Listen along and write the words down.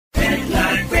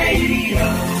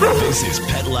This is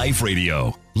Pet Life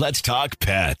Radio. Let's talk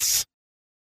pets.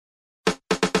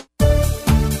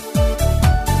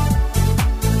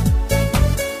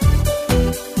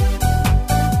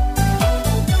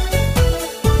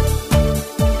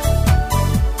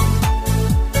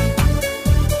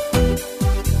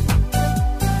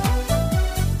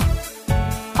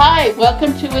 Hi,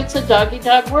 welcome to It's a Doggy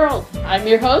Dog World. I'm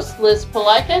your host, Liz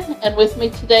Palika, and with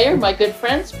me today are my good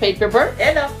friends, Petra Burke.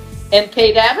 Hello. And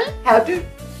Kate Abbott. How do?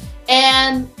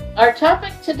 And our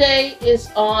topic today is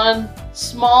on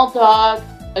small dog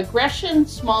aggression,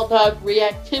 small dog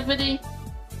reactivity,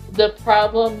 the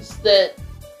problems that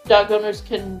dog owners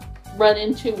can run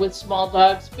into with small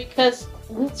dogs, because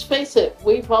let's face it,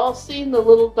 we've all seen the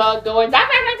little dog going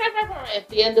at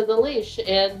the end of the leash,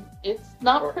 and it's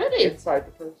not pretty. Inside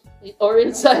the purse. Or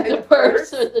inside the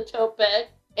purse or the tote bag.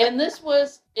 And this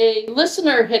was a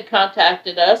listener had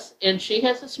contacted us, and she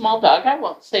has a small dog. I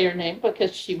won't say her name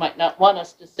because she might not want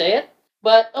us to say it,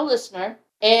 but a listener.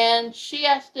 And she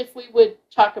asked if we would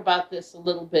talk about this a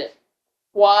little bit.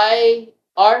 Why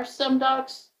are some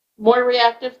dogs more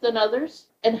reactive than others,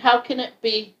 and how can it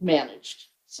be managed?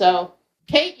 So,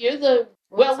 Kate, you're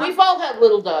we've all had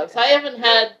little dogs. I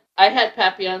had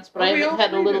Papillons, but I haven't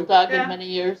had a little dog in many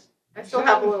years. I still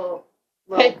have a little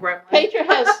gremlin. Petra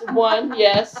has one,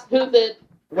 yes, The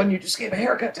one you just gave a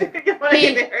haircut to.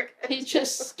 he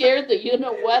just scared the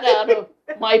you-know-what out of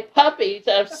my puppy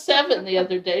of 7 the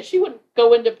other day. She wouldn't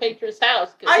go into Petra's house.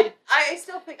 I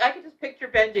still think I can just picture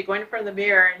Benji going in front of the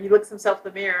mirror, and he looks himself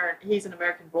in the mirror, and he's an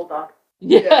American Bulldog.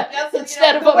 Yeah,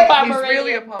 instead of a Pomeranian. He's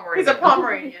really a Pomeranian. He's a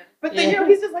Pomeranian. But then,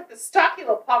 he's just like the stocky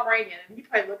little Pomeranian, and he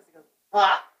probably looks and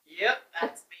goes, yep,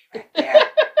 that's me right there.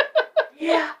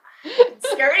 Yeah, I can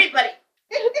scare anybody.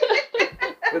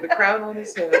 With a crown on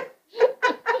his head.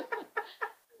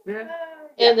 Yeah.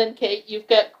 And then, Kate, you've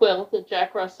got Quill, the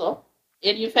Jack Russell,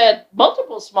 and you've had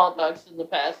multiple small dogs in the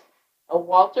past. A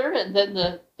Walter, and then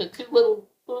the 2 little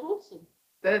poodles.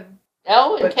 And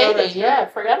Katie. I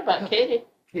forgot about Katie.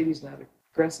 Katie's not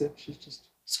aggressive. She just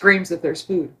screams if there's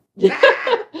food.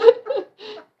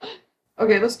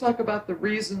 Okay, let's talk about the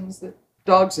reasons that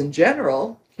dogs in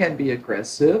general can be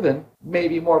aggressive, and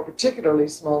maybe more particularly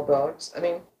small dogs. I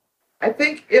mean, I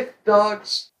think if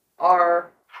dogs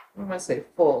are,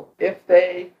 full, if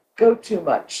they go too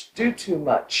much, do too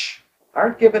much,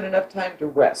 aren't given enough time to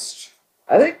rest,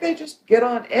 I think they just get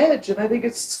on edge, and I think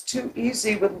it's too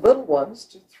easy with little ones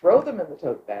to throw them in the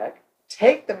tote bag,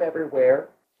 take them everywhere,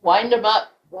 wind them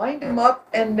up,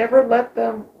 and never let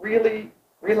them really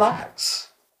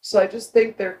relax. So I just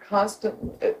think they're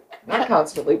not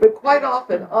constantly, but quite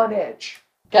often on edge.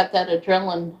 Got that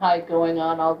adrenaline high going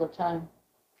on all the time.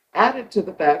 Added to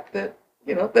the fact that,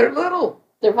 they're little.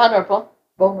 They're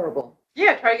vulnerable.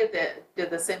 Yeah, try to get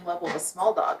the same level of a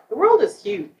small dog. The world is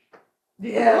huge.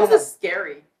 Yeah. The world is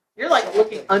scary. You're like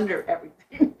looking under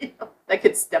everything. That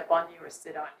could step on you or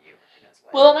sit on you.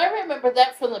 Well, and I remember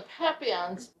that from the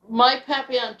Papillons. My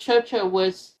Papillon Chocho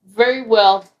was very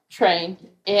well trained,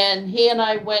 and he and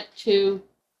I went to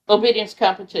obedience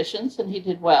competitions, and he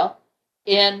did well.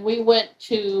 And we went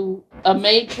to a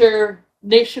major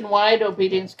nationwide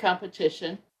obedience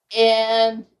competition,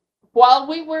 and while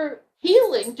we were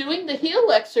heeling, doing the heel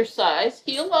exercise,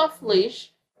 heel off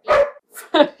leash,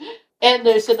 and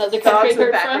there's another country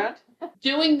heard from,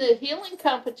 doing the heeling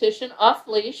competition off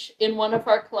leash in one of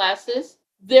our classes,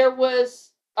 there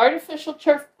was artificial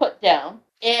turf put down,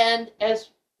 and as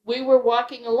we were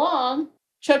walking along,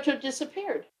 Chocho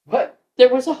disappeared. What? There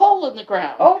was a hole in the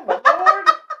ground. Oh, my Lord.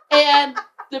 And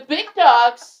the big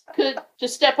dogs could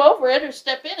just step over it or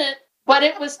step in it, but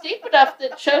it was deep enough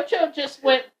that Chocho just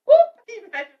went, whoop.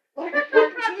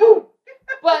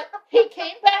 But he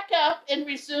came back up and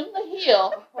resumed the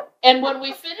heel, and when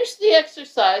we finished the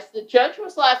exercise, the judge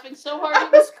was laughing so hard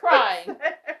he was crying,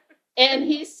 and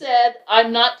he said,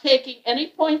 I'm not taking any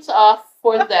points off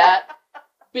for that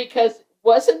because it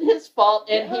wasn't his fault,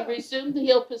 and he resumed the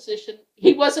heel position.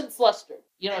 He wasn't flustered.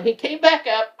 He came back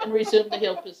up and resumed the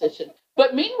heel position.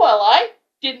 But meanwhile, I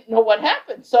didn't know what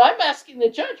happened, so I'm asking the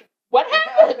judge, what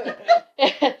happened?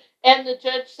 And the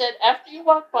judge said, after you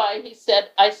walked by, he said,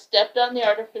 I stepped on the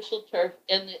artificial turf,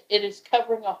 and it is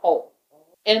covering a hole.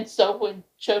 And so when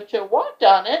Chocho walked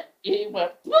on it, he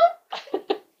went,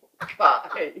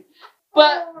 Bye.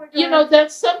 But,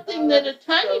 that's something that a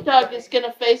tiny dog is going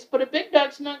to face, but a big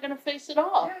dog's not going to face at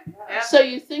all. Yeah. So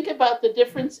you think about the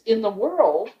difference in the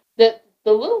world that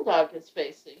the little dog is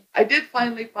facing. I did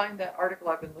finally find that article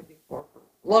I've been looking for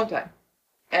a long time.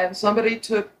 And somebody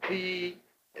took the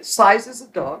sizes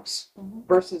of dogs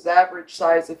versus average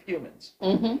size of humans.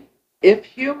 Mm-hmm. If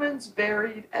humans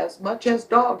varied as much as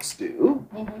dogs do,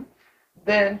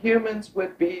 then humans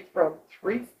would be from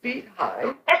 3 feet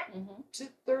high Mhm. to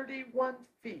 31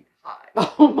 feet high.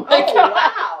 Oh my Oh, God.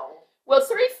 wow. Well,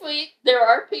 3 feet, there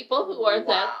are people who are Wow.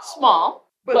 that small.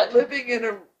 But living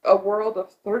in a world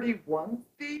of 31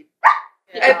 feet,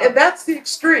 Yeah. and that's the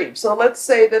extreme. So let's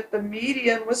say that the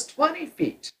median was 20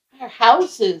 feet. Our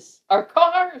houses, our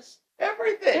cars,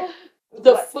 Everything.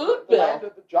 the Like food the Land bill,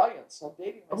 of the Giants. I'm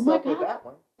dating Oh my myself with God. that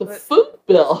one. the But- food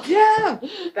bill. Yeah.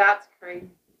 That's crazy.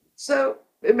 So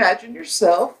imagine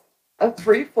yourself a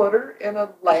 3-footer in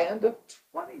a land of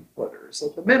 20-footers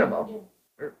at the minimum.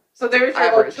 So there's your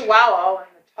Average. little Chihuahua and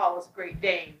the tallest Great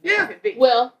Dane. that Yeah. could be.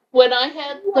 Well, when I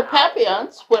had the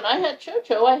Papillons, when I had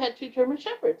Chocho, I had 2 German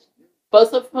Shepherds,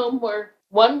 both of whom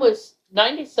one was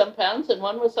 90-some pounds and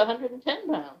one was 110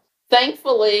 pounds.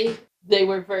 Thankfully, they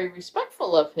were very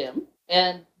respectful of him,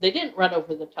 and they didn't run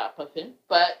over the top of him,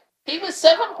 but he was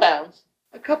 7 pounds.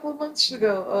 A couple of months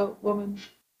ago, a woman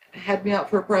had me out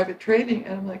for a private training,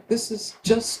 and I'm like, this is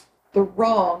just the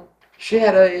wrong. She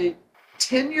had a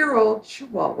 10-year-old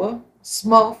Chihuahua,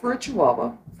 small for a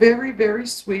Chihuahua, very, very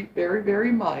sweet, very,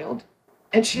 very mild.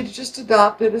 And she had just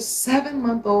adopted a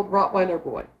 7-month-old Rottweiler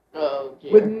boy Oh,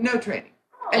 dear. with no training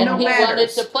and no he wanted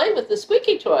manners. to play with the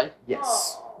squeaky toy.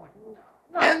 Yes. Oh,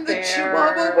 not And the fair.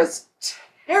 Chihuahua was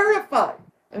terrified.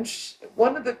 And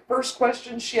one of the first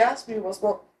questions she asked me was,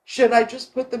 well, should I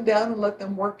just put them down and let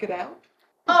them work it out?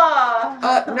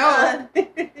 No.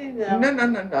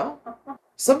 No.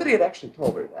 Somebody had actually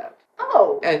told her that.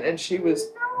 Oh. And she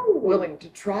was No. willing to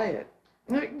try it.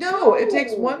 I'm like, no, it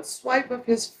takes one swipe of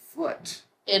his foot.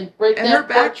 And break And her that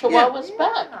poor back, Chihuahua's Yeah.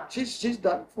 back. She's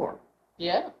done for.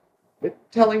 Yeah. But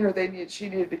telling her she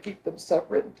needed to keep them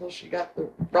separate until she got the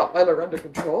Rottweiler under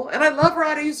control. And I love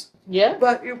Rotties, Yeah.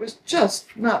 but it was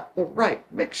just not the right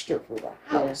mixture for the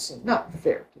house and not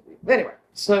fair to them. Anyway,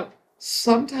 so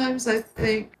sometimes I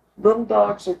think little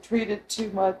dogs are treated too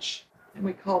much, and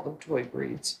we call them toy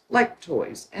breeds, like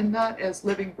toys, and not as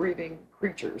living, breathing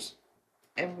creatures.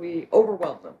 And we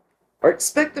overwhelm them or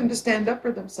expect them to stand up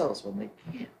for themselves when they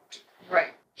can't.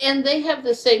 Right. And they have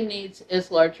the same needs as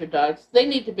larger dogs. They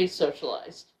need to be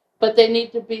socialized, but they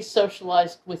need to be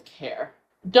socialized with care.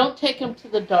 Don't take them to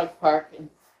the dog park and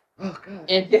Oh, God.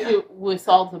 Yeah. with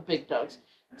all the big dogs.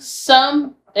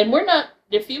 And we're not,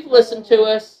 if you've listened to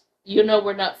us, you know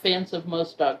we're not fans of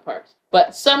most dog parks.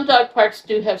 But some dog parks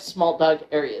do have small dog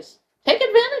areas. Take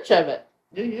advantage of it.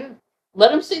 Yeah.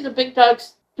 Let them see the big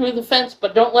dogs through the fence,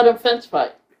 but don't let them fence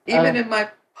fight. Even in my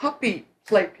puppy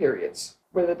play periods,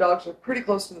 where the dogs are pretty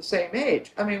close to the same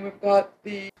age. I mean, we've got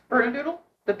Bernedoodle?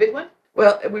 The big one?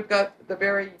 we've got the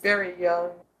very, very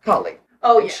young collie.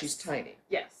 Oh, and yes. she's tiny.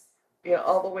 Yes. You know,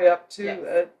 all the way up to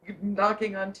Yes.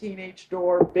 knocking on teenage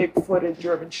door, big-footed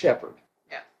German Shepherd.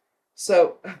 Yeah.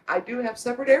 So I do have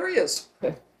separate areas.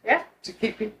 Yeah. To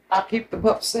keep the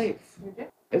pups safe, You do.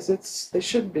 as they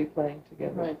shouldn't be playing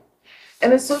together. Right.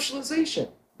 And it's socialization.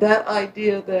 That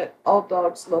idea that all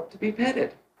dogs love to be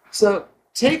petted. So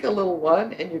take a little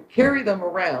one and you carry them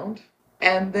around,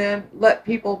 and then let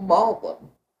people maul them.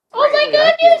 Oh my Really, I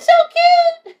God, feel- you're so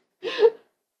cute!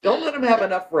 Don't let them have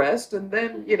enough rest, and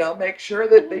then, make sure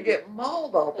that they get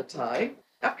mauled all the time.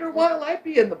 After a while, I'd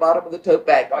be in the bottom of the tote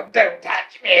bag going, don't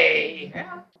touch me.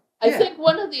 Yeah. I Yeah. think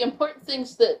one of the important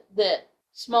things that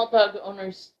small dog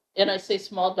owners, and I say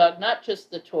small dog, not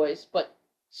just the toys, but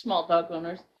small dog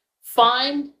owners,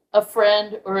 find a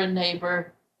friend or a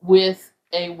neighbor with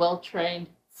a well-trained,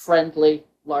 friendly,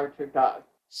 larger dog.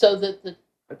 So that the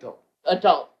adult,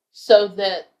 so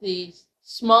that the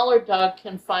smaller dog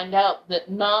can find out that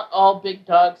not all big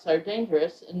dogs are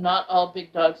dangerous and not all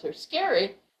big dogs are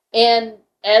scary. And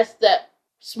as that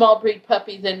small breed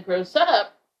puppy then grows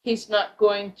up, he's not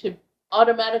going to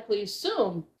automatically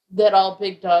assume that all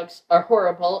big dogs are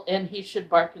horrible and he should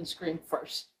bark and scream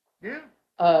first. Yeah.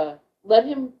 Let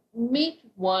him meet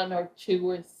 1 or 2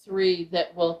 or 3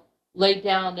 that will lay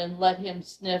down and let him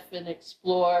sniff and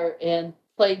explore and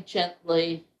play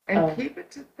gently. And keep it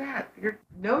to that.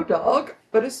 No dog,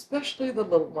 but especially the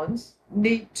little ones,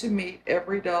 need to meet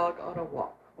every dog on a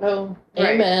walk. Oh,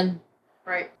 Right. amen.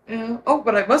 Right.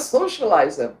 But I must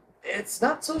socialize them. It's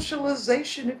not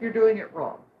socialization if you're doing it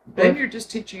wrong. Then you're just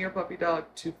teaching your puppy dog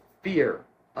to fear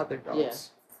other dogs.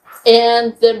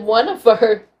 And then one of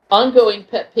our ongoing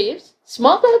pet peeves,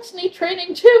 small dogs need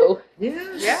training too.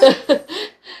 Yes. Yeah.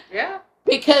 Yeah.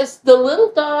 Because the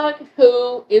little dog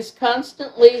who is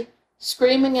constantly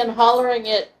screaming and hollering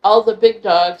at all the big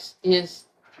dogs is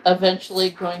eventually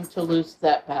going to lose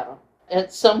that battle.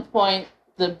 At some point,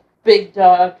 the big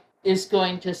dog is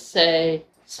going to say,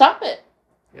 stop it.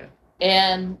 Yeah.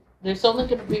 And there's only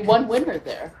going to be one winner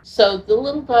there. So the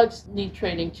little dogs need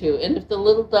training too. And if the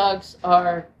little dogs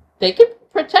they can be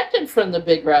protected from the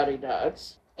big rowdy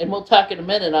dogs. And we'll talk in a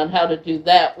minute on how to do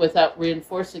that without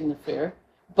reinforcing the fear.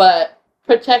 But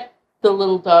protect the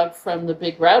little dog from the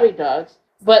big rowdy dogs,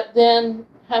 but then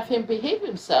have him behave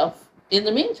himself in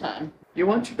the meantime. You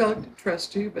want your dog to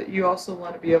trust you, but you also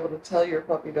want to be able to tell your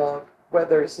puppy dog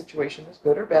whether a situation is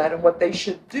good or bad and what they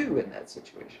should do in that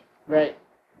situation. Right.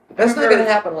 But that's not going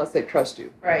to happen unless they trust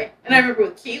you. Right. And I remember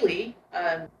with Keely,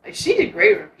 she did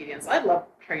great with obedience. I love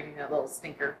training that little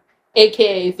stinker.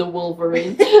 AKA the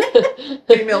Wolverine.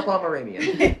 Female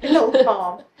Pomeranian. Little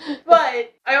calm.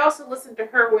 But I also listened to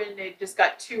her when it just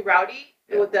got too rowdy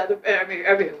with the other,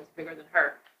 everyone was bigger than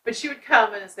her. But she would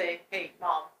come and say, hey,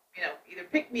 Mom, either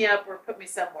pick me up or put me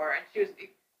somewhere. And she was,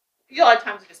 a lot of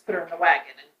times I just put her in the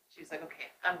wagon and she's like,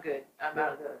 okay, I'm good. I'm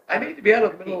out of the... I need to be out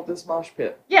of the middle of this mosh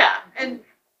pit. Yeah, and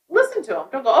listen to them.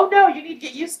 Don't go, oh no, you need to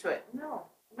get used to it. No,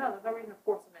 there's no reason to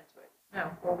force them into it. No,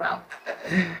 roll them out.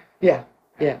 Yeah.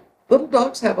 Little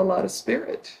dogs have a lot of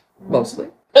spirit, mostly.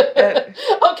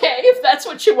 Okay, if that's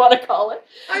what you want to call it.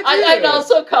 I'd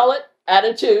also call it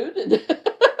attitude.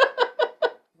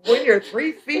 When you're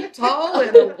 3 feet tall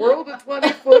in a world of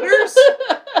 20-footers,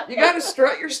 you got to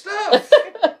strut your stuff.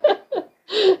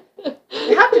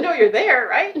 You have to know you're there,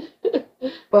 right?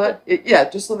 But,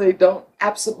 just so they don't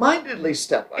absentmindedly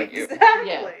step on you. Exactly.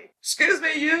 Yeah. Excuse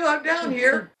me, I'm down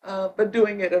here. But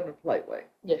doing it in a polite way.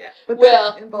 Yeah. But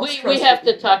Well, involves we trust have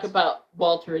with to talk humans. about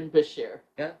Walter and Bashir.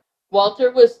 Yeah. Walter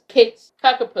was Kate's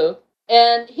cockapoo,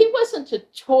 and he wasn't a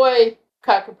toy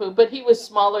cockapoo, but he was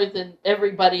smaller than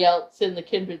everybody else in the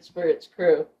Kindred Spirits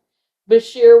crew.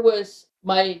 Bashir was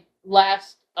my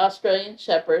last Australian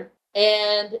Shepherd,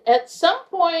 and at some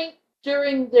point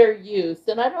during their youth,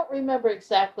 and I don't remember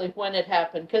exactly when it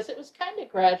happened because it was kind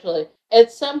of gradually,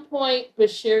 at some point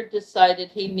Bashir decided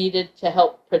he needed to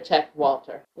help protect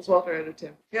Walter. Was Walter had a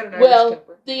temper? He had an Irish Well,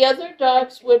 temper. the other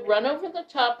dogs would run over the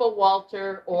top of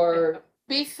Walter or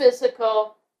be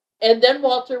physical, and then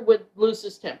Walter would lose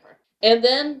his temper. And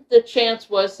then the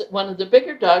chance was that one of the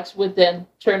bigger dogs would then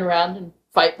turn around and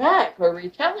fight back or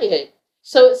retaliate.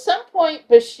 So at some point,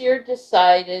 Bashir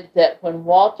decided that when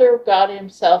Walter got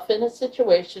himself in a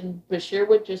situation, Bashir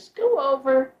would just go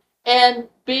over and,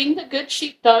 being the good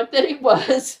sheepdog that he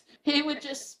was, he would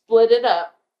just split it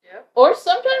up. Yep. Or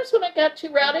sometimes when it got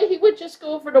too rowdy, he would just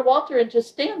go over to Walter and just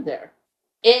stand there.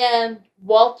 And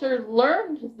Walter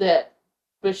learned that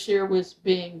Bashir was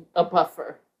being a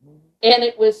buffer. And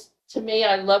it was, to me,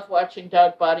 I love watching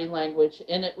dog body language,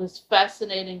 and it was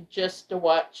fascinating just to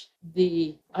watch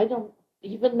I don't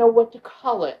even know what to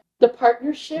call it, the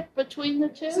partnership between the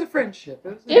two. It was a friendship.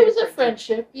 It was a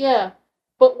friendship, yeah.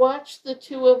 But watch the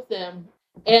two of them.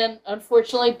 And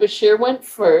unfortunately, Bashir went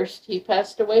first. He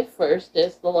passed away first,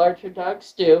 as the larger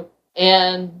dogs do.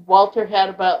 And Walter had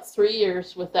about 3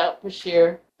 years without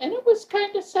Bashir. And it was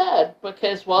kind of sad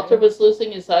because Walter was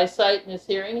losing his eyesight and his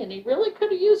hearing, and he really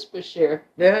could have used Bashir.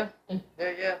 Yeah.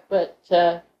 But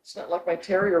It's not like my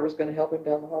terrier was going to help him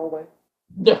down the hallway.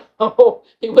 no,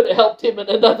 he would have helped him in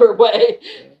another way.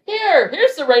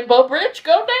 Here's the Rainbow Bridge.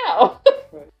 Go now.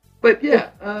 But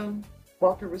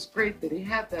Walter was great that he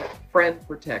had that friend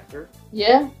protector.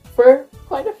 Yeah, for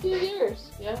quite a few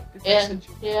years. Yeah. And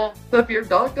yeah. So if your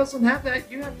dog doesn't have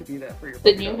that, you have to be that for your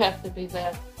Then puppy you dog. have to be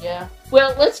that. Yeah.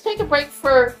 Well, let's take a break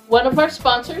for one of our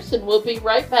sponsors, and we'll be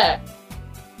right back.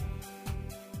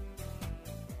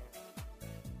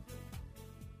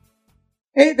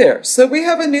 Hey there. So we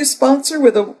have a new sponsor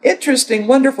with an interesting,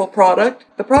 wonderful product.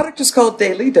 The product is called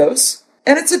Daily Dose,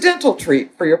 and it's a dental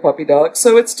treat for your puppy dog.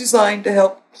 So it's designed to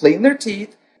help clean their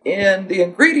teeth and the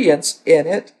ingredients in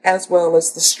it, as well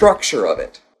as the structure of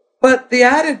it. But the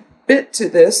added bit to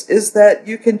this is that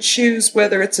you can choose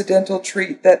whether it's a dental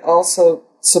treat that also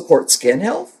supports skin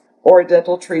health, or a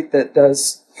dental treat that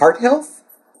does heart health,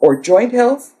 or joint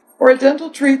health, or a dental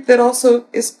treat that also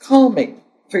is calming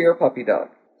for your puppy dog.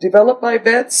 Developed by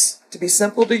vets to be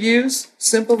simple to use,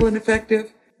 simple and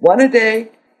effective, one a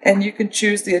day, and you can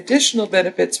choose the additional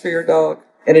benefits for your dog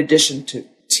in addition to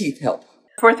teeth health.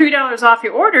 For $3 off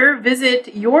your order,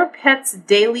 visit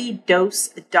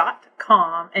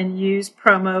yourpetsdailydose.com and use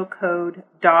promo code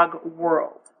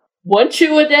DOGWORLD. 1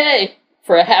 chew a day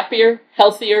for a happier,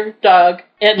 healthier dog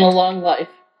and a long life.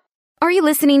 Are you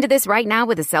listening to this right now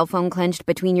with a cell phone clenched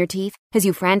between your teeth as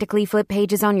you frantically flip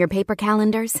pages on your paper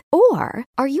calendars? Or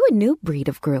are you a new breed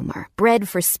of groomer, bred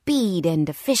for speed and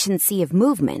efficiency of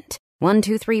movement?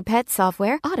 123 Pet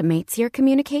software automates your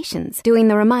communications, doing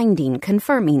the reminding,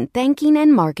 confirming, thanking,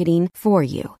 and marketing for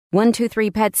you. 123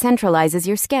 Pet centralizes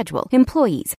your schedule,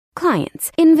 employees,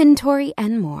 clients, inventory,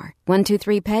 and more.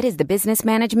 123pet is the business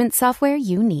management software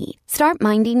you need. Start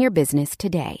minding your business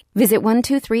today. Visit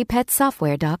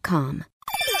 123petsoftware.com.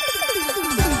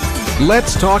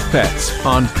 Let's Talk Pets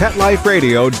on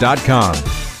PetLifeRadio.com.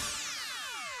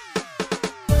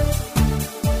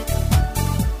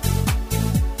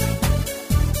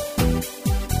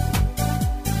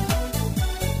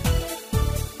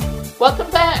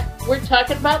 Welcome back. We're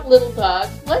talking about little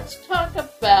dogs. Let's talk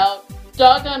about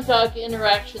dog-on-dog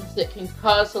interactions that can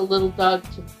cause a little dog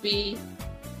to be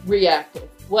reactive.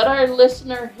 What our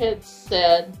listener had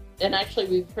said, and actually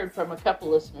we've heard from a couple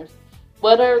listeners,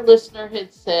 what our listener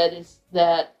had said is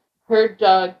that her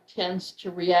dog tends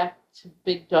to react to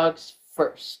big dogs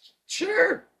first.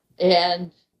 Sure.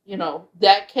 And,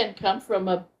 that can come from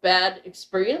a bad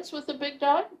experience with a big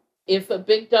dog. If a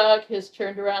big dog has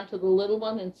turned around to the little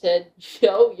one and said,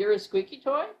 yo, you're a squeaky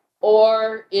toy,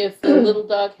 or if the little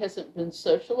dog hasn't been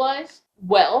socialized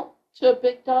well to a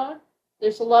big dog,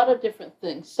 there's a lot of different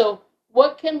things. So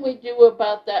what can we do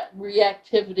about that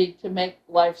reactivity to make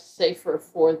life safer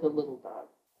for the little dog?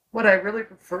 What I really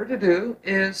prefer to do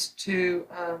is to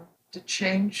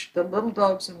change the little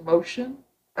dog's emotion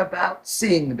about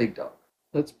seeing the big dog.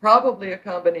 It's probably a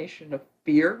combination of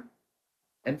fear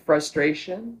and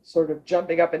frustration, sort of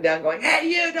jumping up and down, going, hey,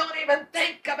 you don't even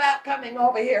think about coming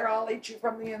over here. I'll eat you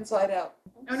from the inside out.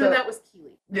 Oh, no, that was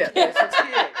Keely. Yeah, that's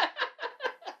Keely.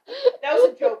 That was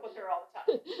a joke with her all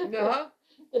the time. Uh-huh.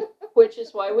 Which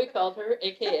is why we called her,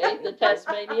 a.k.a. the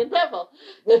Tasmanian Devil.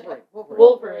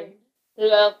 Wolverine.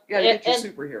 Well, You gotta get your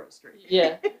superhero straight.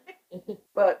 Yeah.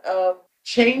 But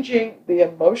changing the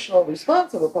emotional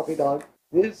response of a puppy dog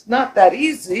is not that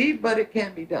easy, but it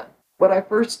can be done. What I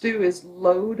first do is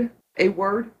load a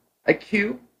word, a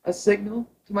cue, a signal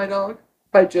to my dog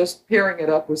by just pairing it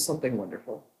up with something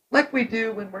wonderful. Like we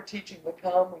do when we're teaching the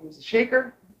come, we use a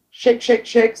shaker. Shake, shake,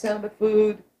 shake, sound of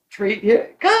food, treat, here,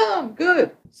 come,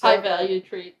 good. So, High value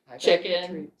treat, chicken.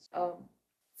 treats.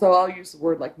 So I'll use the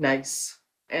word like nice,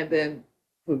 and then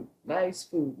food, nice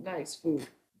food, nice food.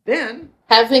 Then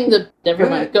Having the, never Go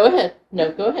mind, ahead. go ahead.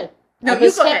 No, go ahead. No, I'm a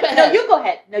you go step ahead. ahead. No, you go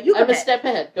ahead. No, you go I'm a ahead. step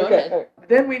ahead. Go Okay, ahead. all right.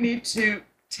 Then we need to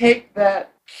take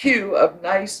that cue of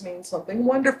nice means something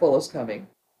wonderful is coming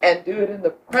and do it in the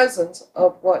presence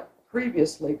of what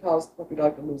previously caused the puppy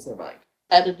dog to lose their mind.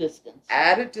 At a distance.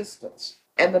 At a distance.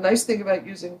 And the nice thing about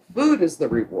using food as the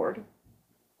reward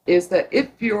is that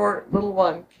if your little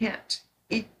one can't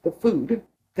eat the food,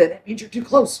 then it means you're too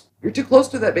close. You're too close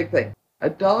to that big thing. A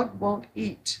dog won't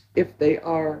eat if they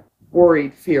are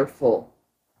worried, fearful.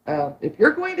 If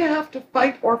you're going to have to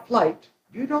fight or flight,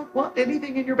 you don't want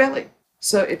anything in your belly.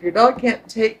 So if your dog can't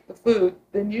take the food,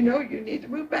 then you know you need to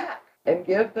move back and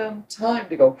give them time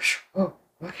to go, oh,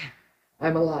 okay,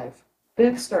 I'm alive.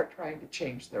 Then start trying to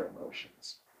change their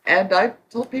emotions. And I've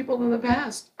told people in the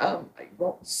past, you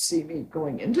won't see me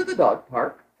going into the dog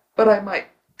park, but I might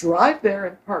drive there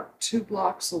and park 2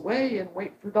 blocks away and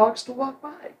wait for dogs to walk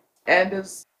by. And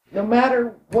no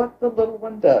matter what the little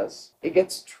one does, it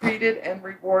gets treated and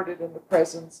rewarded in the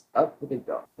presence of the big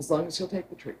dog, as long as he'll take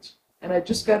the treats. And I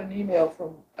just got an email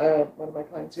from one of my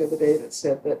clients the other day that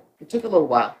said that it took a little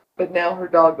while, but now her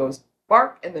dog goes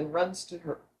bark and then runs to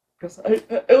her. Because I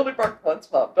only barked once,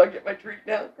 Mom. Do I get my treat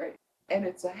now? Great. And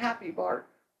it's a happy bark.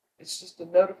 It's just a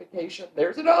notification.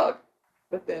 There's a dog.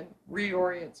 But then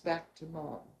reorients back to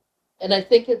Mom. And I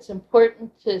think it's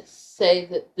important to say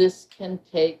that this can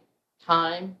take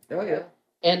time. Oh, yeah.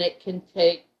 And it can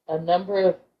take a number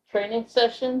of training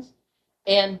sessions.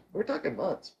 And We're talking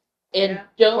months. Yeah.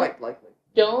 Quite likely.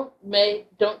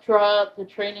 don't draw out the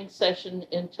training session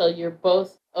until you're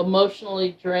both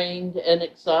emotionally drained and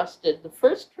exhausted. The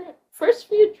first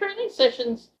few training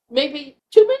sessions, maybe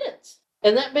 2 minutes,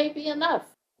 and that may be enough.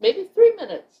 Maybe 3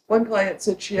 minutes. One client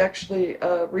said she actually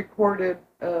recorded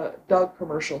a dog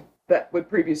commercial that would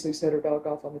previously set her dog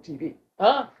off on the TV.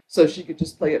 So she could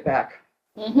just play it back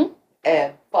Mm-hmm.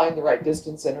 and find the right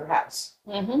distance in her house.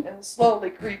 Mm-hmm. And slowly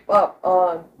creep up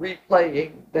on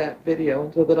replaying that video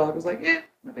until the dog was like, no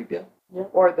big deal. Yeah.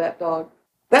 Or that dog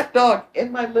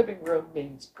in my living room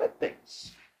means good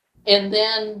things. And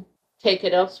then take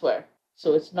it elsewhere.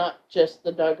 So it's not just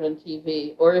the dog on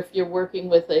TV. Or if you're working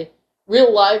with a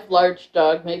real live large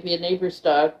dog, maybe a neighbor's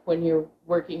dog, when you're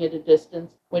working at a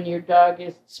distance, when your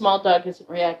small dog isn't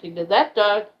reacting to that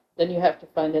dog, then you have to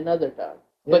find another dog.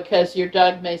 Yeah. Because your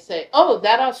dog may say, oh,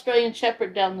 that Australian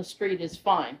Shepherd down the street is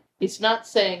fine. He's not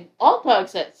saying all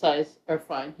dogs that size are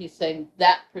fine. He's saying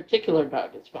that particular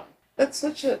dog is fine. That's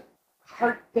such a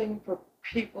hard thing for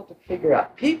people to figure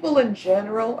out. People in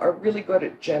general are really good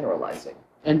at generalizing.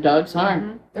 And dogs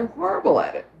aren't. They're horrible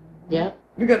at it. Yeah.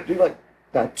 You got to do like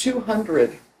about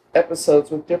 200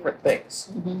 episodes with different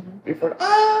things. Before,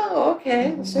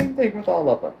 okay, the same thing with all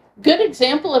of them. Good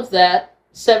example of that.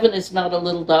 Seven is not a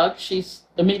little dog. She's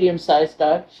a medium-sized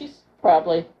dog. She's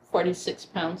probably 46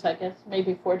 pounds, I guess,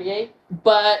 maybe 48.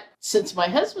 But since my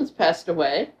husband's passed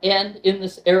away, and in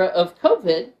this era of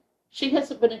COVID, she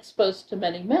hasn't been exposed to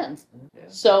many men. Yeah.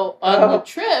 So on the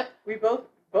trip, We both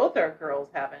our girls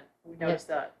haven't. We noticed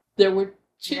that. there were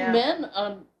two men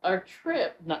on our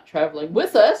trip, not traveling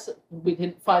with us. We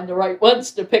didn't find the right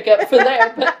ones to pick up for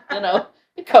there, but,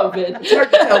 COVID. It's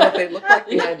hard to tell what they look like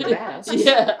behind the masks.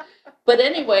 Yeah. But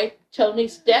anyway,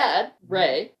 Tony's dad,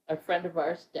 Ray, a friend of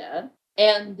ours, dad,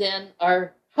 and then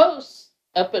our hosts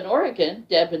up in Oregon,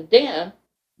 Deb and Dan.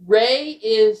 Ray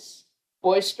is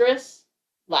boisterous,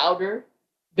 louder,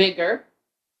 bigger,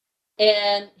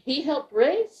 and he helped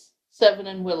raise Seven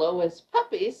and Willow as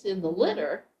puppies in the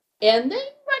litter, and they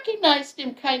recognized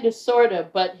him kind of, sort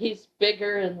of, but he's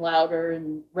bigger and louder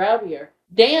and rowdier.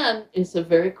 Dan is a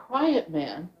very quiet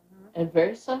man and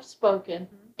very soft-spoken,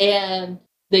 and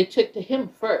they took to him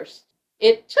first.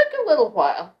 It took a little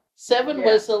while. Seven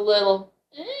was a little,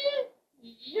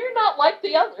 you're not like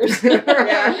the others.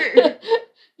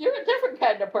 You're a different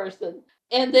kind of person.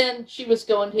 And then she was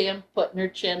going to him, putting her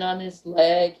chin on his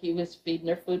leg. He was feeding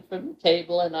her food from the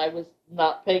table, and I was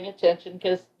not paying attention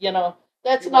because,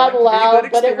 that's not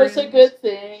allowed, but it was a good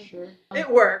thing. Sure. It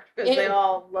worked because they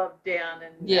all loved Dan,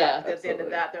 and at the end of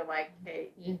that, they're like,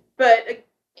 "Hey." Yeah. But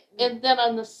and then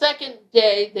on the second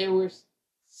day,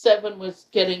 Seven was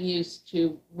getting used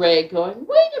to Ray going,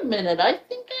 "Wait a minute, I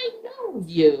think I know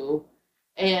you,"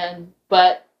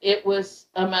 but it was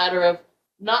a matter of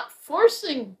not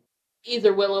forcing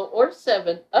either Willow or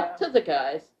Seven up to the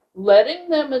guys, letting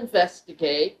them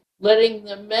investigate, letting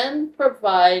the men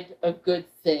provide a good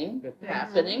thing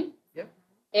happening. Yep.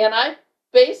 And I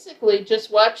basically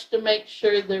just watched to make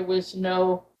sure there was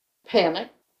no panic,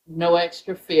 no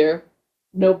extra fear,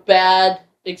 no bad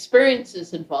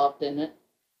experiences involved in it,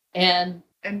 and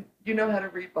you know how to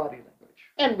read body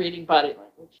language. And reading body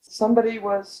language. Somebody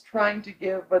was trying to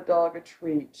give a dog a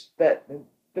treat that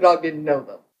the dog didn't know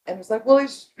them. And it's like, well,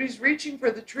 he's reaching for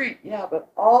the treat. Yeah,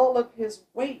 but all of his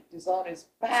weight is on his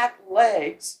back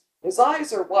legs. His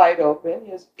eyes are wide open.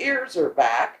 His ears are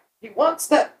back. He wants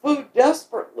that food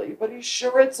desperately, but he's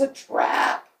sure it's a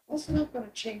trap. That's not going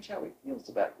to change how he feels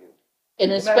about you.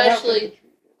 And especially,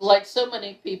 like so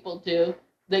many people do,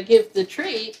 they give the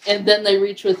treat, and then they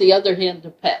reach with the other hand to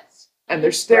pets. And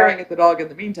they're staring at the dog in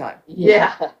the meantime.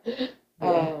 Yeah.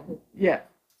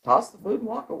 Toss the food and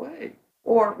walk away.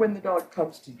 Or when the dog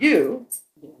comes to you,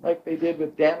 like they did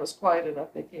with Dan was quiet enough,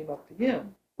 they came up to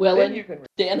him. Well, then and you can...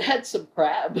 Dan had some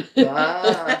crab.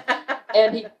 Ah.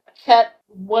 And he cut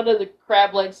one of the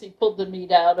crab legs, he pulled the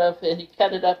meat out of, and he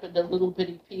cut it up into little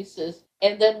bitty pieces.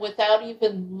 And then without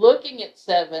even looking at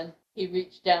Seven, he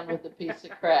reached down with a piece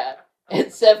of crab.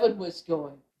 And Seven was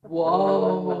going,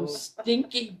 whoa,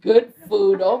 stinky good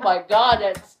food. Oh my God,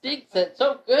 that stinks. That's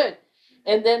so good.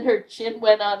 And then her chin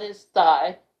went on his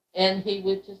thigh, and he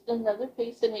was just another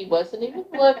piece, and he wasn't even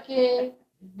looking.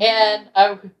 And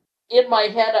in my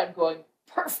head, I'm going,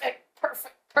 perfect.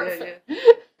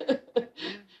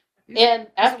 Yeah. And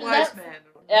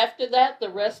after that, the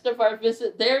rest of our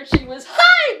visit there, she was,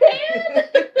 hi, Dan!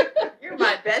 You're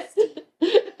my bestie.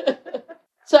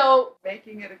 So,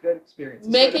 making it a good experience.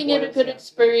 Making it a good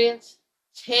experience,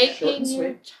 taking your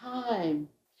sweet. time.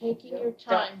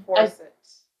 Don't force it.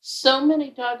 So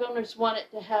many dog owners want it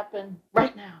to happen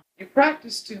right now. You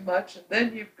practice too much, and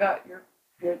then you've got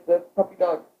the puppy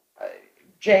dog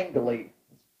jangly.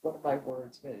 It's one of my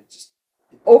words. It's just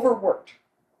overworked.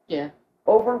 Yeah.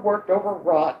 Overworked,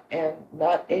 overwrought, and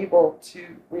not able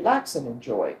to relax and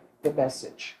enjoy the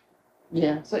message.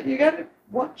 Yeah. So you got to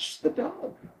watch the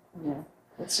dog. Yeah.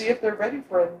 And see if they're ready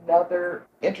for another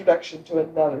introduction to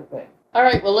another thing. All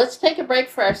right, well, let's take a break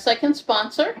for our second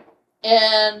sponsor.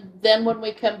 And then when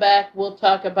we come back, we'll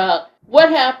talk about what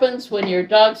happens when your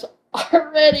dog's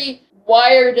already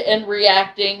wired and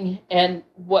reacting, and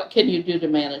what can you do to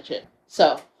manage it.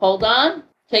 So hold on,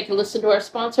 take a listen to our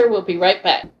sponsor. We'll be right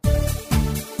back.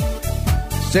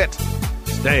 Sit.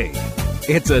 Stay.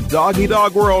 It's a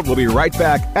dog-eat-dog world. We'll be right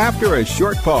back after a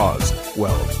short pause.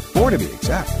 Well, 4 to be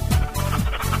exact.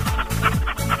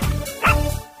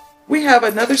 We have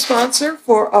another sponsor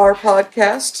for our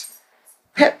podcast,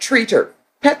 Pet Treater.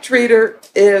 Pet Treater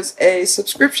is a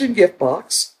subscription gift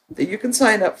box that you can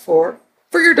sign up for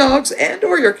your dogs and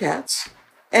or your cats.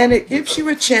 And it gives you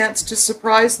a chance to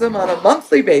surprise them on a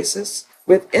monthly basis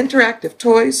with interactive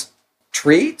toys,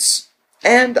 treats,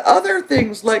 and other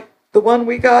things like the one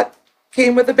we got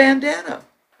came with a bandana.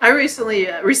 I recently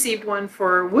received one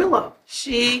for Willow.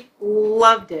 She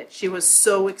loved it. She was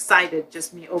so excited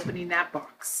just me opening that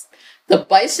box. The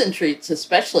bison treats,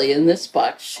 especially in this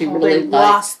box, she really they liked.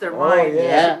 lost their Oh, mind.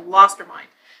 yeah. They lost their mind.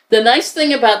 The nice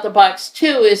thing about the box,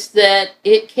 too, is that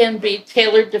it can be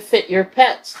tailored to fit your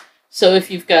pets. So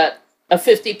if you've got a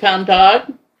 50-pound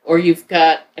dog, or you've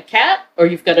got a cat, or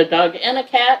you've got a dog and a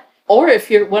cat, or if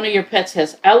one of your pets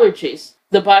has allergies,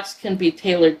 the box can be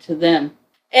tailored to them.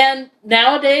 And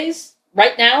nowadays,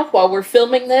 right now, while we're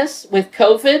filming this with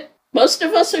COVID, most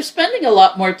of us are spending a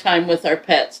lot more time with our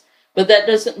pets. But that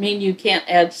doesn't mean you can't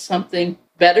add something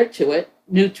better to it.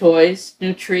 New toys,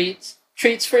 new treats,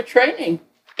 treats for training.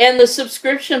 And the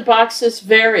subscription boxes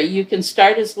vary. You can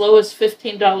start as low as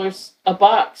 $15 a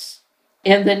box.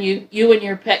 And then you and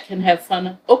your pet can have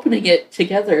fun opening it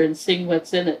together and seeing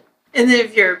what's in it. And then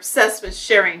if you're obsessed with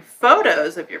sharing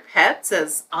photos of your pets,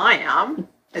 as I am,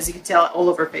 as you can tell all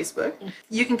over Facebook,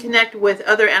 you can connect with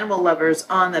other animal lovers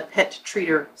on the Pet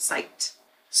Treater site.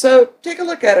 So take a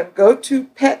look at them. Go to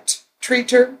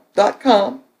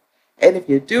pettreater.com. And if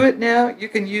you do it now, you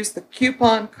can use the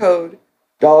coupon code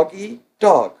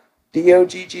DOGGYDOG,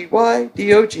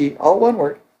 DOGGY, all one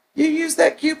word. You use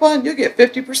that coupon, you'll get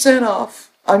 50%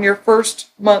 off on your first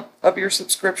month of your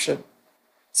subscription.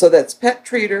 So that's Pet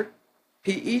Treater,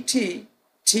 PETTREATER,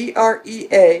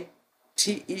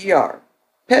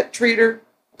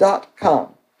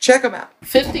 pettreater.com. Check them out.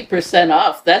 50%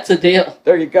 off, that's a deal.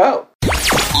 There you go.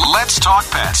 Let's talk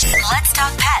pets Let's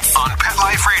talk pets. on Pet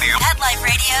Life Radio. Pet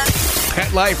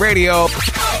Life Radio.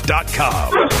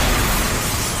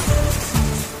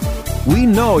 PetLifeRadio.com. We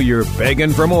know you're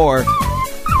begging for more.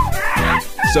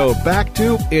 So back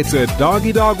to It's a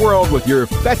Doggy Dog World with your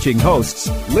fetching hosts,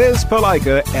 Liz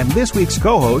Palika, and this week's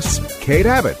co-hosts, Kate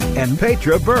Abbott and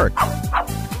Petra Burke.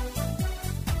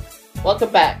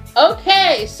 Welcome back.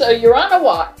 Okay, so you're on a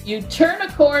walk. You turn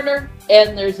a corner,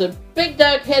 and there's a big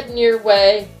dog heading your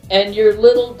way, and your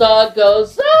little dog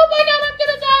goes, "Oh my God, I'm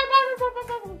gonna die!"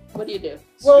 What do you do?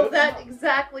 Well, that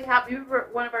exactly happened.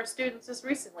 One of our students just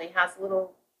recently has a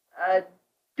little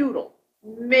doodle,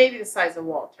 maybe the size of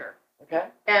Walter. Okay?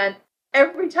 And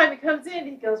every time he comes in,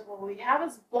 he goes, well, we have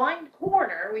this blind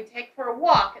corner we take for a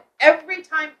walk. And every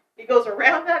time he goes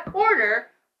around that corner,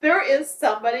 there is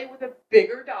somebody with a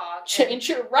bigger dog. Change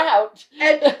your route.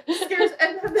 And scares,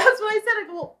 and that's what I said. I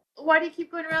go, well, why do you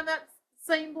keep going around that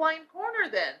same blind corner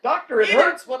then? Doctor, it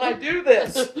hurts when I do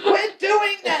this. Quit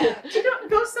doing that. You don't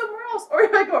go somewhere else. Or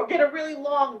I go get a really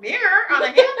long mirror on a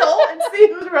handle and see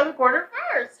who's around the corner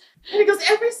first. And he goes,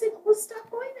 every single will stop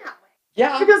going that way.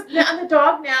 Yeah. Because and the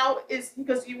dog now is, he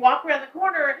goes, you walk around the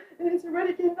corner and he's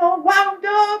already getting all wound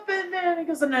up, and then he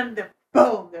goes, and then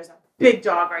boom, there's a big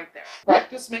dog right there.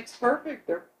 Practice makes perfect.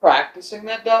 They're practicing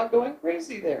that dog going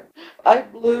crazy there. I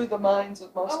blew the minds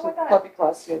of most Oh my of God. puppy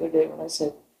class the other day when I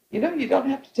said, you know, you don't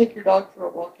have to take your dog for a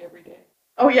walk every day.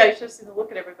 Oh yeah, you should have seen the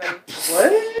look at everybody.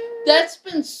 What? That's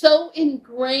been so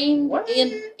ingrained What?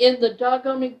 in the dog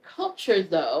owning culture,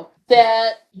 though,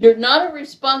 that you're not a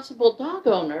responsible dog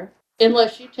owner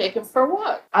unless you take him for a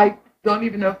walk. I don't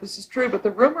even know if this is true, but the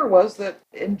rumor was that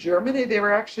in Germany they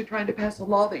were actually trying to pass a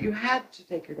law that you had to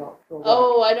take your dog for a walk.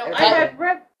 Oh, I don't. I had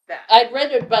read that. I'd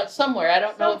read it about somewhere. I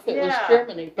don't know if it was Yeah.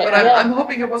 Germany, but, But yeah. I'm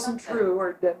hoping it wasn't true,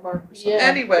 or Denmark or something. Yeah.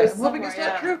 Anyway, It I'm was hoping it's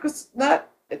somewhere, not yeah. true because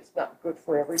it's not good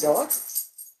for every dog.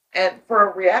 And for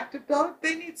a reactive dog,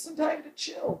 they need some time to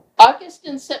chill. August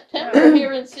and September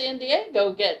here in San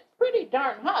Diego get pretty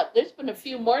darn hot. There's been a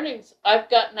few mornings I've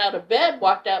gotten out of bed,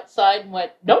 walked outside, and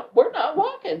went, nope, we're not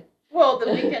walking. Well,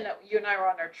 the weekend that you and I were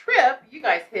on our trip, you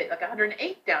guys hit like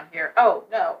 108 down here. Oh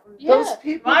no, Yeah. Those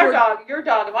people my were, dog, your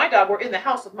dog, and my dog were in the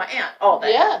house with my aunt all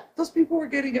day. Yeah, those people were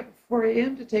getting up at 4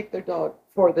 a.m. to take their dog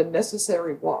for the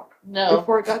necessary walk no.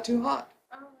 before it got too hot.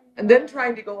 Oh, And then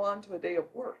trying to go on to a day of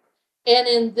work. And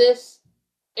in this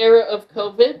era of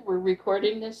COVID, we're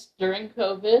recording this during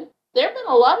COVID, there have been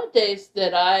a lot of days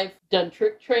that I've done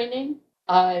trick training.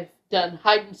 I've done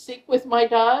hide and seek with my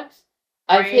dogs.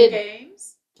 I've brain hid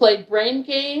games. played brain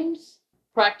games,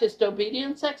 practiced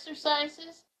obedience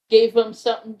exercises, gave them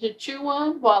something to chew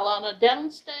on while on a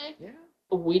downstay. Yeah.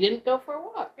 We didn't go for a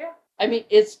walk. Yeah. I mean,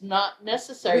 it's not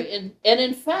necessary. And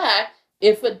in fact,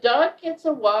 if a dog gets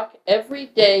a walk every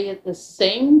day at the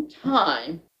same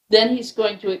time, then he's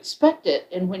going to expect it.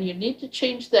 And when you need to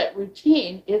change that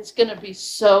routine, it's going to be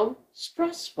so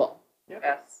stressful.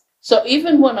 Yes. So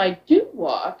even when I do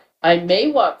walk, I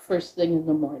may walk first thing in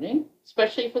the morning,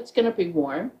 especially if it's going to be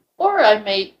warm, or I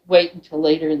may wait until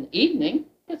later in the evening,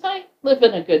 because I live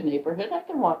in a good neighborhood. I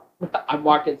can walk. I'm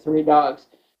walking 3 dogs.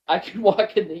 I can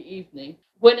walk in the evening.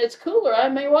 when it's cooler, I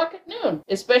may walk at noon,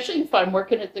 especially if I'm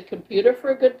working at the computer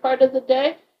for a good part of the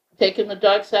day. Taking the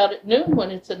dogs out at noon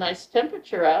when it's a nice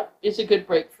temperature out is a good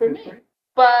break for me.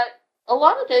 But a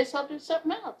lot of days I'll do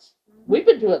something else. We've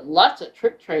been doing lots of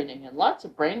trick training and lots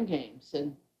of brain games.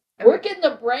 And working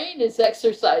the brain is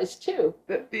exercise, too.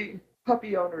 The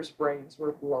puppy owners' brains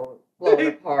were blown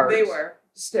apart. They were.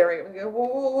 Staring at me, going,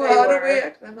 whoa, how do we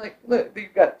act? I'm like, look,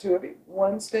 you've got two of you.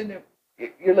 One's standing,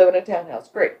 you're living in a townhouse.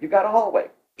 Great, you've got a hallway.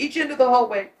 Each end of the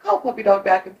hallway, call puppy dog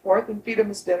back and forth and feed him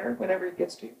his dinner whenever he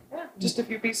gets to you. Yeah. Just a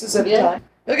few pieces at a time.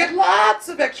 They'll get lots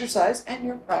of exercise, and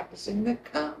you're practicing the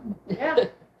come. Yeah.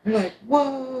 You're like,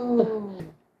 whoa.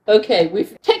 Okay,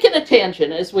 we've taken a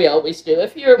tangent, as we always do.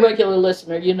 If you're a regular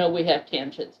listener, you know we have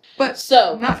tangents. But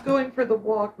so not going for the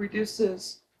walk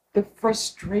reduces the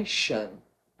frustration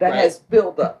that has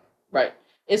built up. Right.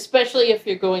 Especially if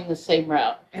you're going the same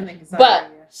route. And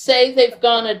but say they've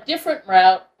gone a different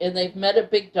route and they've met a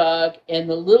big dog and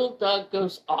the little dog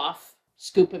goes off,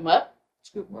 scoop him up,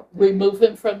 remove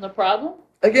him from the problem.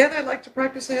 Again, I like to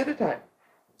practice ahead of time.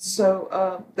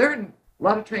 So there are a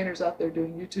lot of trainers out there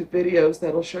doing YouTube videos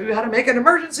that'll show you how to make an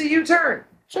emergency U-turn.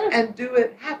 Sure. And do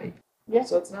it happy. Yeah.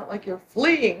 So it's not like you're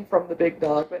fleeing from the big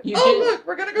dog, but look,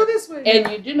 we're going to go this way. And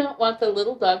you do not want the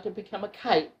little dog to become a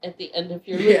kite at the end of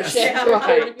your Yes.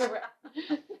 leadership.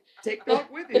 Take dog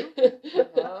with you.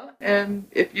 And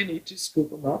if you need to,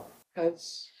 scoop him up.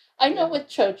 Because I know with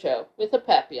Chocho, with a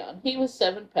Papillon, he was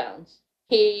 7 pounds.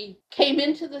 He came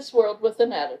into this world with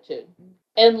an attitude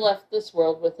and left this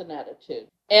world with an attitude.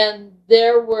 And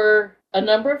there were a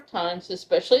number of times,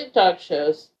 especially at dog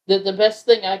shows, that the best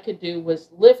thing I could do was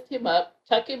lift him up,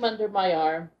 tuck him under my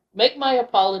arm, make my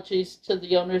apologies to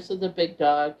the owners of the big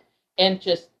dog, and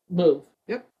just move.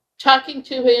 Yep. Talking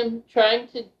to him, trying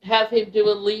to have him do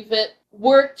a leave it,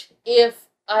 worked if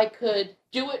I could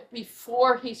do it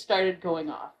before he started going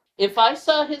off. If I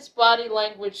saw his body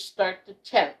language start to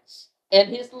tense, and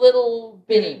his little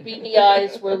bitty beady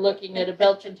eyes were looking at a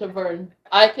Belgian Tavern,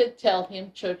 I could tell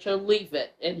him, Chocho, leave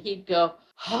it. And he'd go,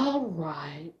 all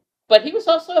right. But he was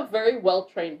also a very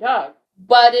well-trained dog.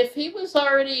 But if he was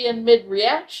already in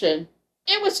mid-reaction,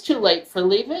 it was too late for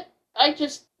leave it.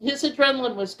 His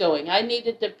adrenaline was going. I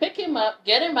needed to pick him up,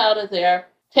 get him out of there,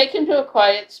 take him to a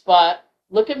quiet spot,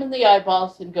 look him in the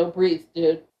eyeballs, and go, breathe,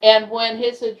 dude. And when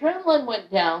his adrenaline went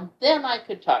down, then I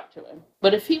could talk to him.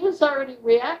 But if he was already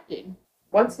reacting...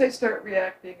 Once they start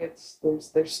reacting,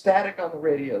 they're static on the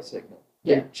radio signal.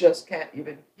 Yeah. They just can't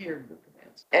even hear your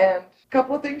commands. And a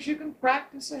couple of things you can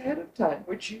practice ahead of time,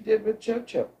 which you did with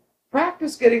Chocho.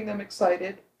 Practice getting them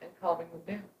excited and calming them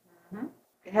down.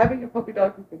 Mm-hmm. Having a puppy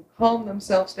dog who can calm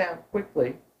themselves down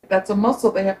quickly, that's a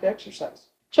muscle they have to exercise.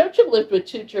 Chocho lived with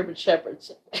 2 German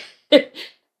Shepherds.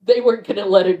 They weren't going to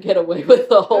let him get away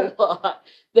with a whole lot.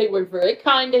 They were very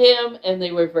kind to him, and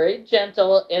they were very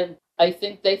gentle, and I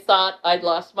think they thought I'd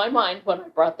lost my mind when I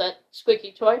brought that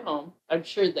squeaky toy home. I'm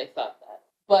sure they thought that.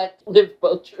 But lived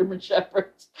both German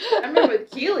Shepherds. I remember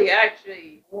with Keely,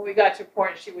 actually, when we got to a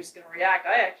point she was going to react,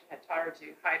 I actually had taught her to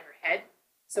hide her head.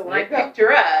 So when I picked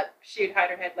her up, she'd hide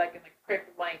her head like in the crick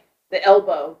of the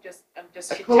elbow.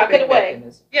 She'd tuck it away.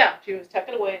 Mechanism. Yeah, she was tuck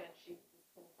it away, and then she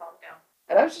couldn't calm down.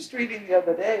 And I was just reading the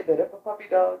other day that if a puppy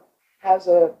dog has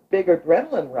a big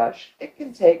adrenaline rush, it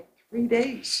can take 3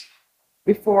 days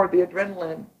before the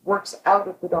adrenaline works out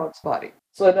of the dog's body.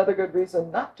 So another good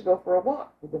reason not to go for a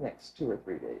walk for the next 2 or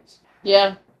 3 days.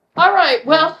 Yeah. All right.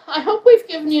 Well, I hope we've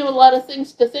given you a lot of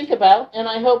things to think about, and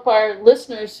I hope our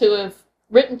listeners who have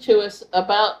written to us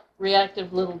about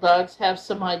reactive little dogs have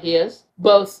some ideas,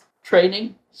 both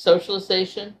training,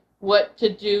 socialization, what to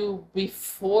do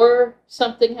before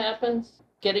something happens,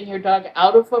 getting your dog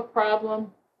out of a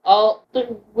problem.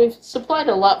 We've supplied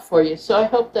a lot for you, so I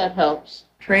hope that helps.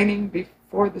 Training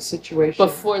before the situation.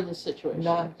 Before the situation.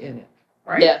 Not in it.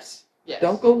 Right? Yes.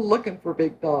 Don't go looking for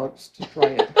big dogs to try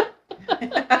it.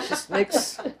 It just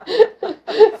makes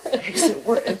it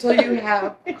work until you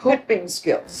have coping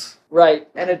skills. Right.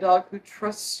 And a dog who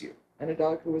trusts you. And a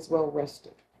dog who is well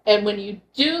rested. And when you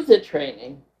do the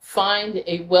training, find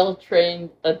a well-trained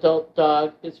adult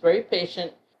dog who's very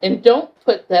patient, and don't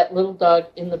put that little dog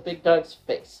in the big dog's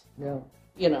face. No.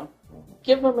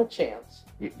 Give them a chance.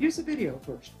 Use a video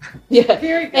first. Yeah.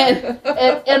 Here you go.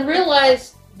 And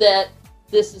realize that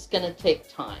this is going to take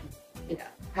time.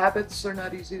 Habits are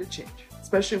not easy to change,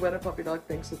 especially when a puppy dog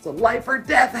thinks it's a life or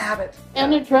death habit.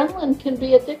 And adrenaline can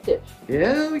be addictive.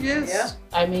 Yeah, yes.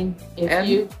 Yeah. I mean,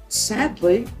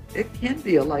 sadly, it can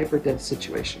be a life or death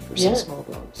situation for some small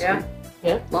dogs. Yeah.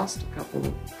 We've lost a couple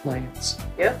of clients.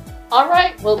 Yep. All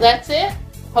right. Well, that's it.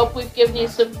 Hope we've given you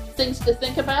some things to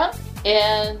think about.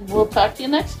 And we'll talk to you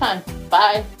next time.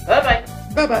 Bye. Bye-bye.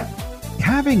 Bye-bye.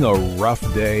 Having a rough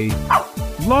day?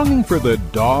 Longing for the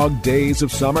dog days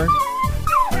of summer?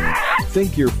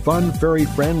 Think your fun furry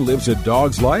friend lives a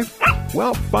dog's life?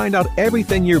 Well, find out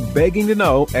everything you're begging to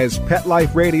know as Pet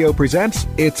Life Radio presents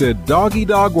It's a Doggy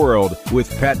Dog World with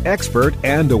pet expert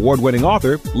and award-winning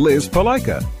author Liz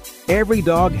Palaika. Every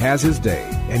dog has his day,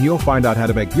 and you'll find out how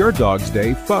to make your dog's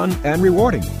day fun and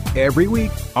rewarding. Every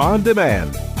week, on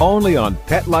demand, only on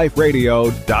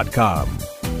PetLifeRadio.com.